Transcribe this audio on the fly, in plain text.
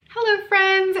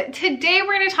today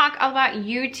we're going to talk about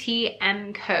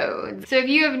UTM codes. So if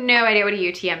you have no idea what a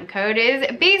UTM code is,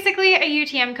 basically a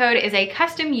UTM code is a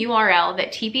custom URL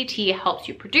that TPT helps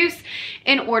you produce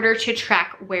in order to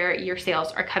track where your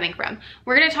sales are coming from.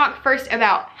 We're going to talk first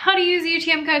about how to use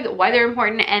UTM codes, why they're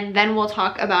important, and then we'll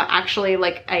talk about actually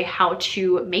like a how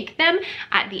to make them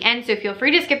at the end. So feel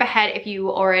free to skip ahead if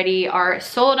you already are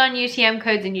sold on UTM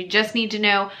codes and you just need to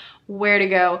know where to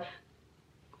go.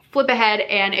 Flip ahead,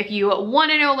 and if you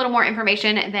want to know a little more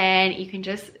information, then you can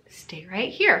just stay right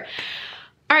here.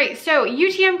 All right, so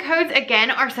UTM codes,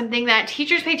 again, are something that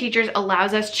Teachers Pay Teachers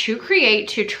allows us to create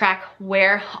to track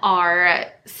where our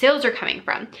sales are coming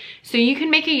from. So you can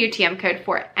make a UTM code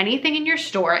for anything in your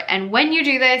store, and when you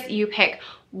do this, you pick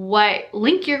what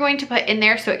link you're going to put in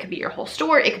there. So it could be your whole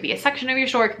store, it could be a section of your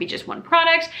store, it could be just one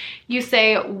product. You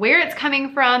say where it's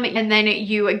coming from, and then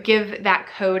you give that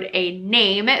code a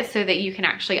name so that you can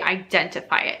actually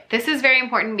identify it. This is very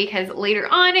important because later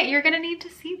on you're gonna need to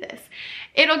see this.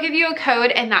 It'll give you a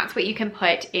code, and that's what you can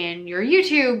put in your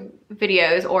YouTube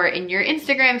videos or in your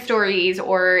Instagram stories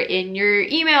or in your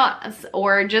emails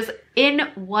or just in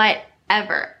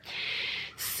whatever.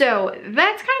 So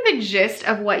that's kind of the gist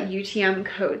of what UTM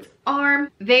codes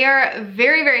are. They are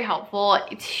very, very helpful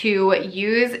to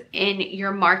use in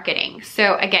your marketing.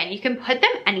 So again, you can put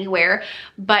them anywhere,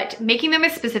 but making them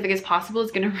as specific as possible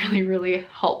is gonna really, really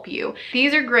help you.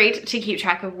 These are great to keep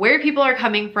track of where people are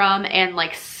coming from and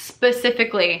like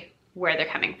specifically where they're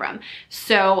coming from.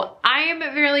 So I am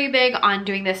really big on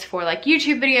doing this for like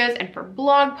YouTube videos and for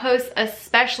blog posts,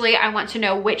 especially. I want to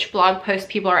know which blog posts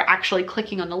people are actually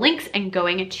clicking on the links and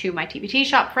going to my TPT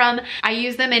shop from. I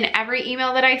use them in every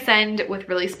email that I send with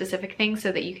really specific things so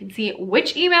that you can see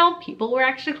which email people were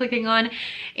actually clicking on,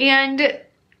 and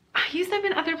I use them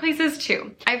in other places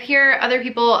too. I hear other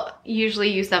people usually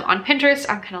use them on Pinterest.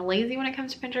 I'm kind of lazy when it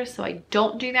comes to Pinterest, so I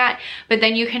don't do that. But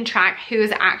then you can track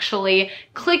who's actually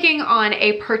clicking on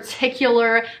a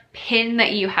particular pin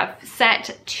that you have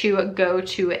set to go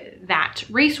to that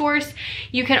resource.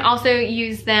 You can also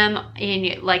use them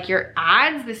in like your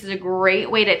ads. This is a great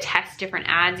way to test different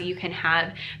ads. You can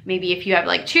have, maybe if you have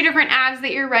like 2 different ads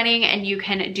that you're running, and you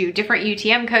can do different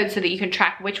UTM codes so that you can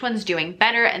track which one's doing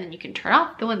better, and then you can turn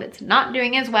off the one that's not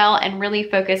doing as well and really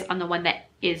focus on the one that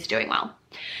is doing well.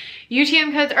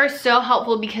 UTM codes are so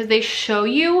helpful because they show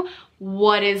you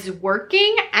what is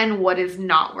working and what is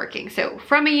not working. So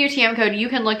from a UTM code, you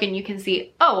can look and you can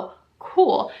see, oh,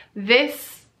 cool,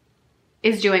 this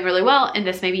is doing really well and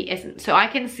this maybe isn't. So I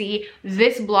can see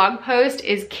this blog post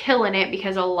is killing it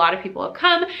because a lot of people have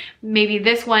come. Maybe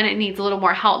this one needs a little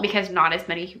more help because not as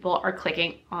many people are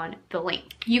clicking on the link.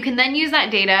 You can then use that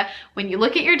data when you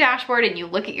look at your dashboard and you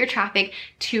look at your traffic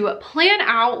to plan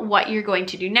out what you're going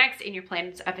to do next in your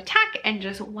plans of attack and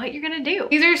just what you're gonna do.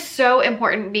 These are so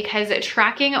important because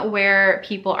tracking where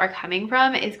people are coming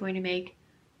from is going to make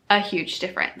a huge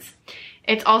difference.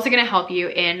 It's also going to help you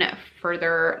in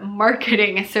further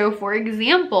marketing. So for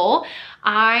example,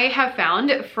 I have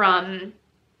found from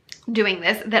doing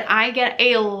this that I get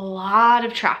a lot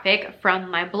of traffic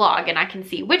from my blog, and I can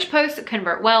see which posts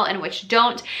convert well and which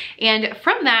don't. And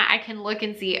from that, I can look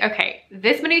and see, okay,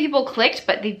 this many people clicked,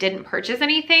 but they didn't purchase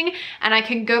anything. And I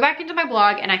can go back into my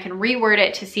blog and I can reword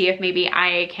it to see if maybe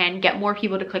I can get more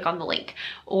people to click on the link,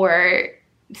 or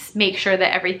make sure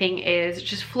that everything is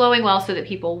just flowing well so that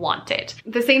people want it.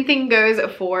 The same thing goes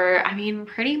for, I mean,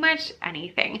 pretty much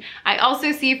anything. I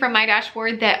also see from my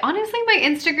dashboard that honestly my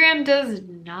Instagram does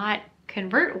not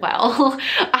convert well.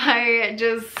 I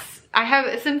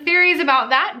have some theories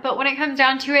about that, but when it comes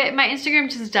down to it, my Instagram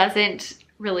just doesn't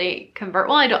really convert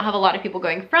well. I don't have a lot of people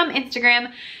going from Instagram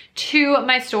to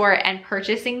my store and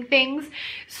purchasing things.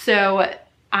 So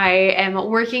I am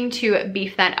working to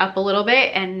beef that up a little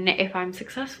bit, and if I'm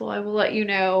successful, I will let you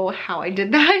know how I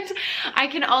did that. I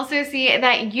can also see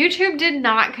that YouTube did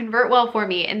not convert well for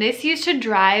me, and this used to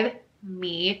drive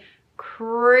me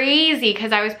crazy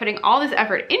because I was putting all this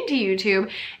effort into YouTube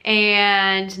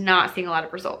and not seeing a lot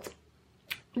of results.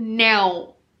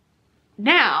 Now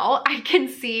I can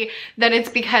see that it's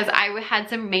because I had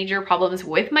some major problems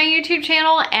with my YouTube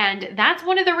channel, and that's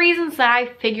one of the reasons that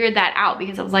I figured that out,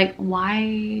 because I was like,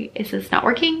 why is this not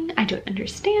working? I don't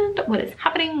understand what is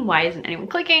happening. Why isn't anyone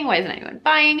clicking? Why isn't anyone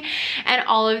buying? And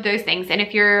all of those things. And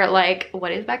if you're like,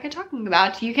 what is Becca talking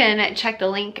about? You can check the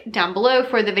link down below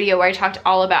for the video where I talked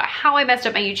all about how I messed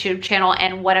up my YouTube channel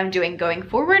and what I'm doing going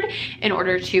forward in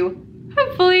order to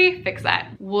hopefully fix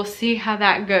that. We'll see how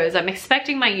that goes. I'm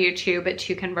expecting my YouTube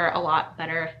to convert a lot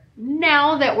better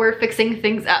now that we're fixing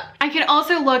things up. I can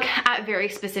also look at very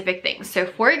specific things. So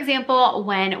for example,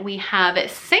 when we have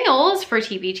sales for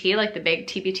TPT, like the big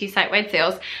TPT site-wide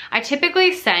sales, I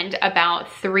typically send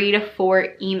about 3 to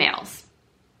 4 emails.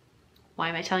 Why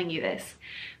am I telling you this?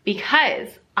 Because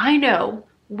I know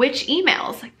which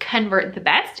emails convert the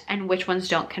best and which ones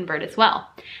don't convert as well.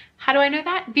 How do I know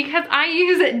that? Because I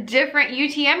use different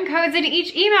UTM codes in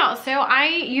each email. So I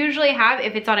usually have,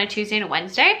 if it's on a Tuesday and a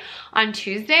Wednesday, on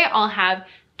Tuesday, I'll have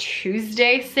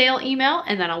Tuesday sale email.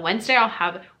 And then on Wednesday, I'll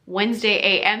have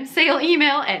Wednesday AM sale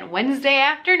email and Wednesday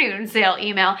afternoon sale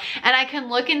email. And I can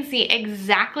look and see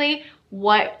exactly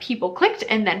what people clicked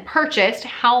and then purchased,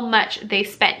 how much they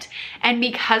spent. And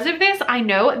because of this, I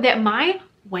know that my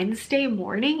Wednesday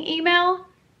morning email,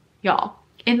 y'all,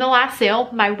 in the last sale,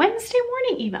 my Wednesday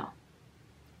morning email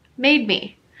made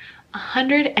me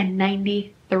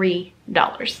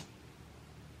 $193.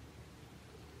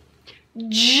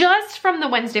 Just from the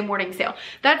Wednesday morning sale.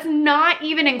 That's not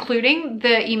even including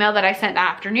the email that I sent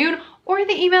that afternoon or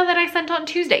the email that I sent on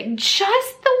Tuesday.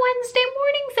 Just the Wednesday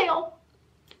morning sale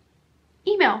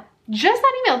email. Just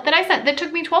that email that I sent that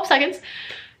took me 12 seconds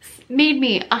made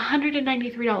me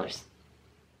 $193.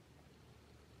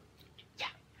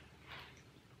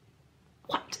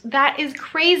 What? That is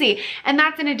crazy. And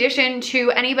that's in addition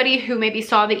to anybody who maybe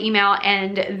saw the email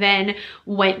and then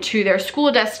went to their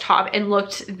school desktop and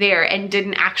looked there and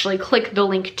didn't actually click the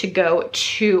link to go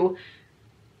to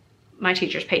my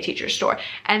Teachers Pay Teachers store.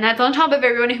 And that's on top of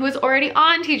everyone who was already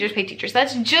on Teachers Pay Teachers.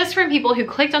 That's just from people who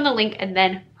clicked on the link and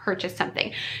then purchased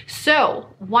something. So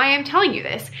why I'm telling you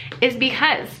this is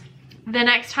because the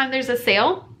next time there's a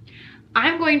sale,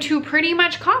 I'm going to pretty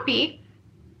much copy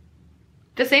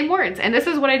the same words. And this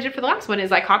is what I did for the last one,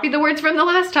 is I copied the words from the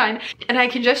last time, and I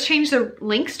can just change the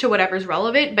links to whatever's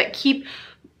relevant, but keep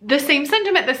the same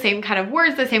sentiment, the same kind of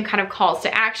words, the same kind of calls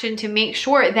to action to make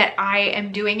sure that I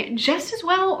am doing just as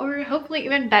well, or hopefully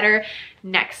even better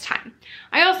next time.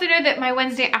 I also know that my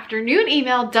Wednesday afternoon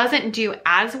email doesn't do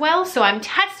as well, so I'm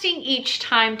testing each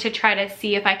time to try to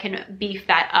see if I can beef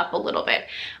that up a little bit.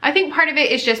 I think part of it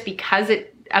is just because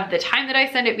of the time that I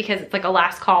send it, because it's like a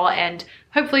last call and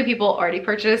hopefully people already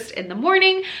purchased in the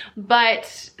morning, but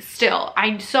still,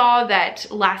 I saw that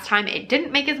last time it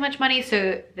didn't make as much money.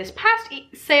 So this past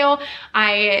sale,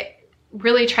 I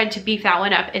really tried to beef that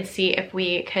one up and see if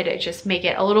we could just make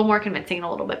it a little more convincing and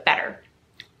a little bit better.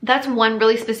 That's one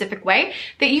really specific way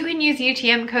that you can use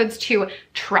UTM codes to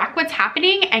track what's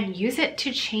happening and use it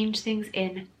to change things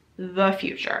in the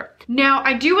future. Now,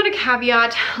 I do want to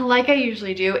caveat, like I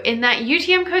usually do, in that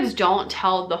UTM codes don't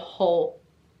tell the whole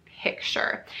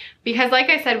picture. Because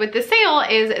like I said with the sale,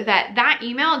 is that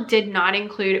email did not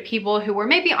include people who were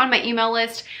maybe on my email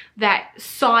list that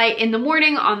saw it in the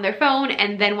morning on their phone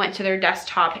and then went to their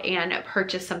desktop and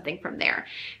purchased something from there.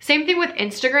 Same thing with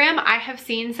Instagram. I have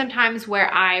seen sometimes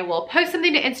where I will post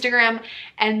something to Instagram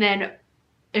and then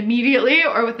immediately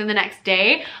or within the next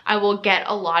day, I will get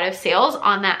a lot of sales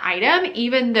on that item,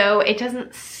 even though it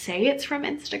doesn't say it's from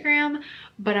Instagram.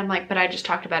 But I'm like, but I just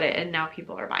talked about it and now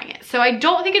people are buying it. So I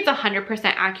don't think it's 100%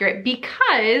 accurate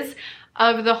because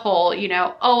of the whole, you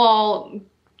know, oh, I'll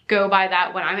go by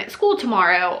that when I'm at school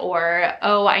tomorrow, or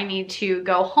oh, I need to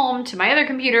go home to my other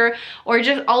computer, or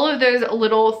just all of those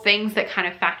little things that kind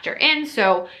of factor in.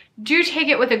 So do take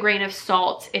it with a grain of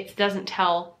salt. It doesn't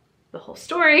tell the whole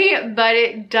story, but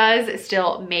it does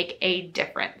still make a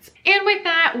difference. And with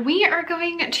that, we are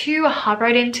going to hop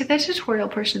right into the tutorial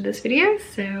portion of this video.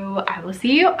 So I will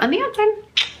see you on the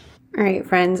outside. All right,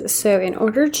 friends. So in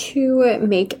order to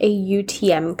make a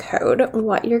UTM code,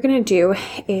 what you're going to do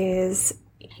is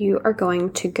you are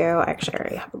going to go, actually I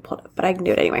already have it pulled up, but I can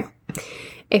do it anyway.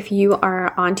 If you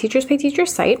are on Teachers Pay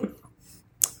Teachers site,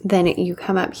 then you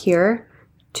come up here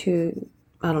to,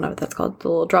 I don't know what that's called, the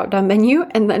little drop down menu,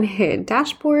 and then hit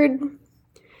dashboard.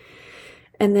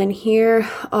 And then here,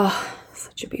 oh,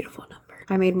 such a beautiful number.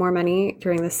 I made more money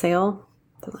during the sale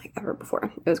than like ever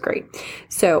before. It was great.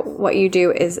 So what you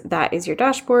do is that is your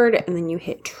dashboard, and then you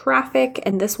hit traffic,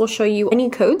 and this will show you any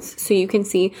codes. So you can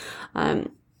see,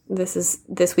 this is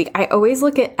this week. I always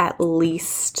look at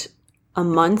least a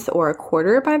month or a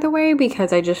quarter, by the way,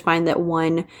 because I just find that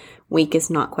 1 week is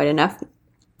not quite enough.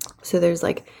 So there's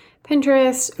like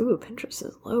Pinterest. Ooh, Pinterest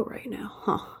is low right now.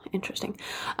 Huh. Interesting.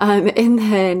 And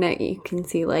then you can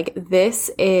see like this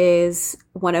is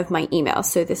one of my emails.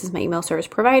 So this is my email service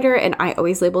provider, and I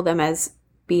always label them as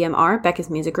BMR, Becca's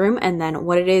Music Room, and then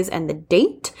what it is and the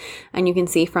date. And you can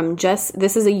see from just,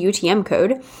 this is a UTM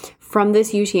code. From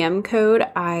this UTM code,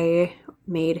 I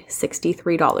made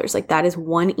 $63. Like that is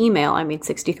one email. I made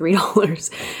 $63.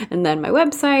 And then my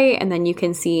website, and then you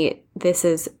can see this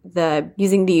is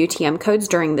using the UTM codes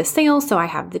during the sale. So I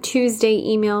have the Tuesday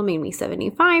email made me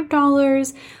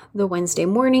 $75. The Wednesday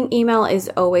morning email is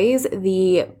always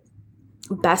the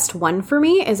best one for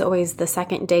me, is always the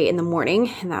second day in the morning.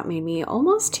 And that made me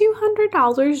almost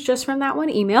 $200 just from that one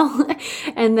email.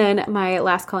 And then my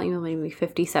last call email made me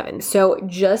 $57. So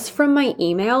just from my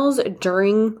emails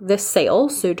during the sale,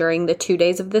 so during the 2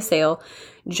 days of the sale,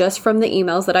 just from the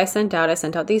emails that I sent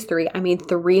out these 3, I made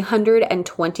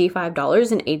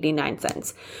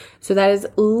 $325.89. So that is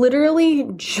literally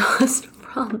just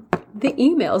from the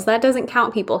emails. That doesn't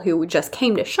count people who just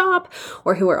came to shop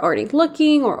or who are already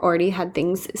looking or already had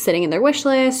things sitting in their wish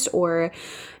list or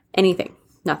anything.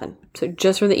 Nothing. So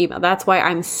just from the email. That's why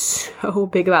I'm so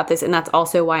big about this. And that's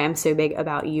also why I'm so big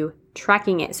about you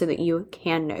tracking it so that you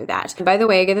can know that. And by the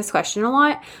way, I get this question a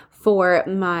lot. For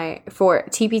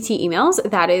TPT emails,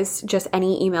 that is just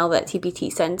any email that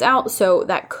TPT sends out. So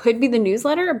that could be the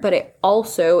newsletter, but it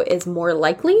also is more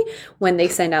likely when they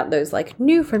send out those like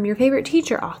new from your favorite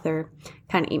teacher author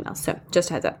kind of emails. So just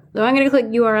a heads up. So I'm going to click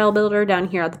URL builder down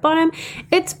here at the bottom.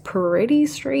 It's pretty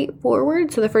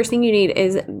straightforward. So the first thing you need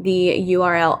is the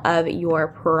URL of your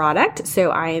product. So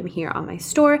I am here on my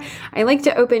store. I like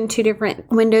to open 2 different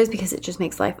windows because it just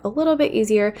makes life a little bit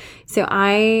easier. So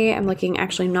I am looking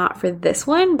actually not for this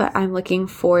one, but I'm looking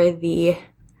for the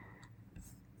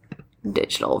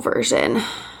digital version.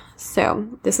 So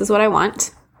this is what I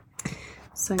want.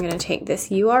 So I'm going to take this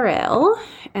URL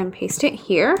and paste it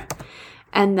here.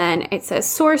 And then it says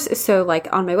source. So like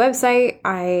on my website,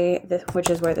 which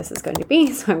is where this is going to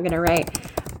be. So I'm going to write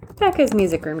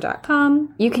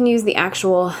beccasmusicroom.com. You can use the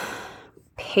actual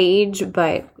page,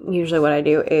 but usually what I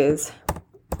do is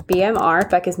BMR,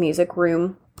 Becca's Music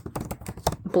Room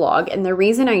blog. And the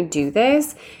reason I do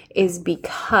this is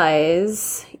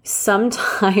because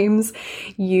sometimes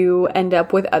you end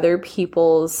up with other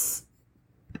people's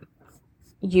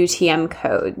UTM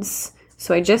codes.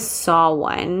 So I just saw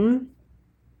one.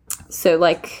 So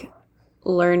like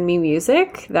Learn Me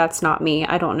Music, that's not me.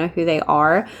 I don't know who they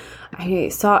are. I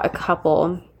saw a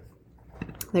couple.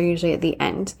 They're usually at the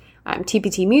end.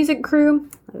 TPT Music Crew,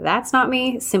 that's not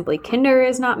me. Simply Kinder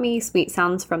is not me. Sweet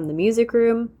Sounds from the Music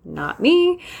Room, not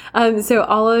me. So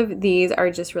all of these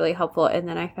are just really helpful. And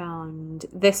then I found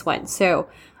this one. So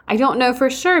I don't know for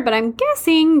sure, but I'm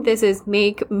guessing this is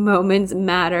Make Moments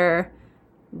Matter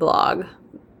blog.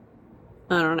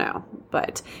 I don't know.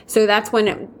 But so that's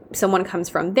when someone comes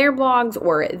from their blogs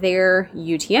or their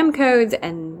UTM codes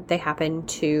and they happen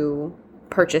to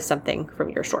purchase something from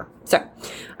your store. So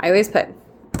I always put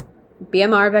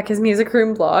BMR, Becca's Music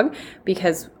Room blog,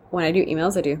 because when I do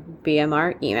emails, I do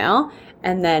BMR email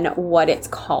and then what it's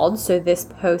called. So this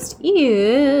post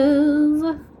is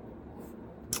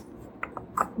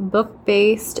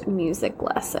book-based music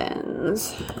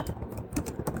lessons.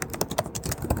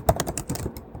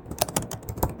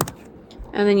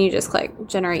 And then you just click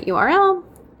generate URL,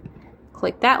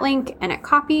 click that link and it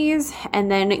copies, and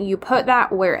then you put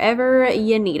that wherever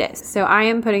you need it. So I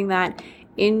am putting that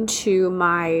into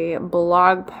my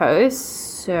blog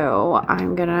post. So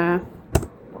I'm gonna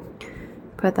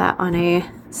put that on a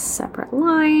separate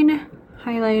line,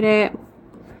 highlight it,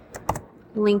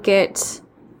 link it.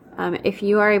 If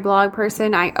you are a blog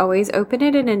person, I always open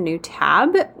it in a new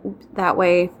tab. That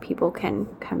way people can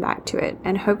come back to it,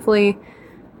 and hopefully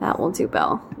that will do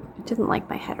well. It didn't like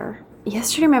my header.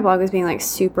 Yesterday my blog was being like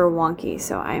super wonky,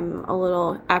 so I'm a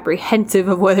little apprehensive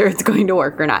of whether it's going to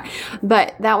work or not.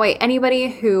 But that way anybody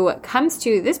who comes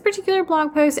to this particular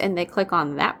blog post and they click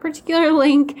on that particular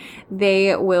link,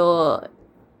 they will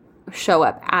show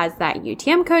up as that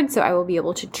UTM code. So I will be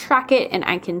able to track it and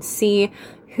I can see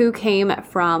who came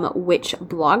from which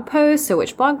blog post, so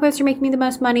which blog posts are making me the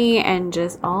most money and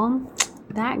just all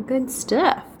that good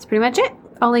stuff. That's pretty much it.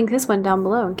 I'll link this one down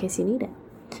below in case you need it.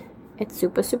 It's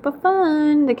super, super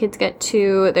fun. The kids get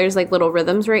to, there's like little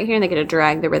rhythms right here and they get to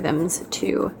drag the rhythms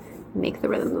to make the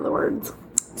rhythms of the words.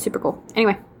 Super cool.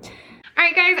 Anyway. All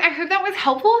right, guys, I hope that was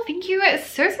helpful. Thank you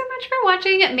so much for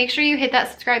watching. Make sure you hit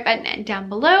that subscribe button down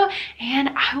below and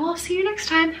I will see you next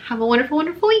time. Have a wonderful,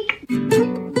 wonderful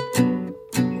week.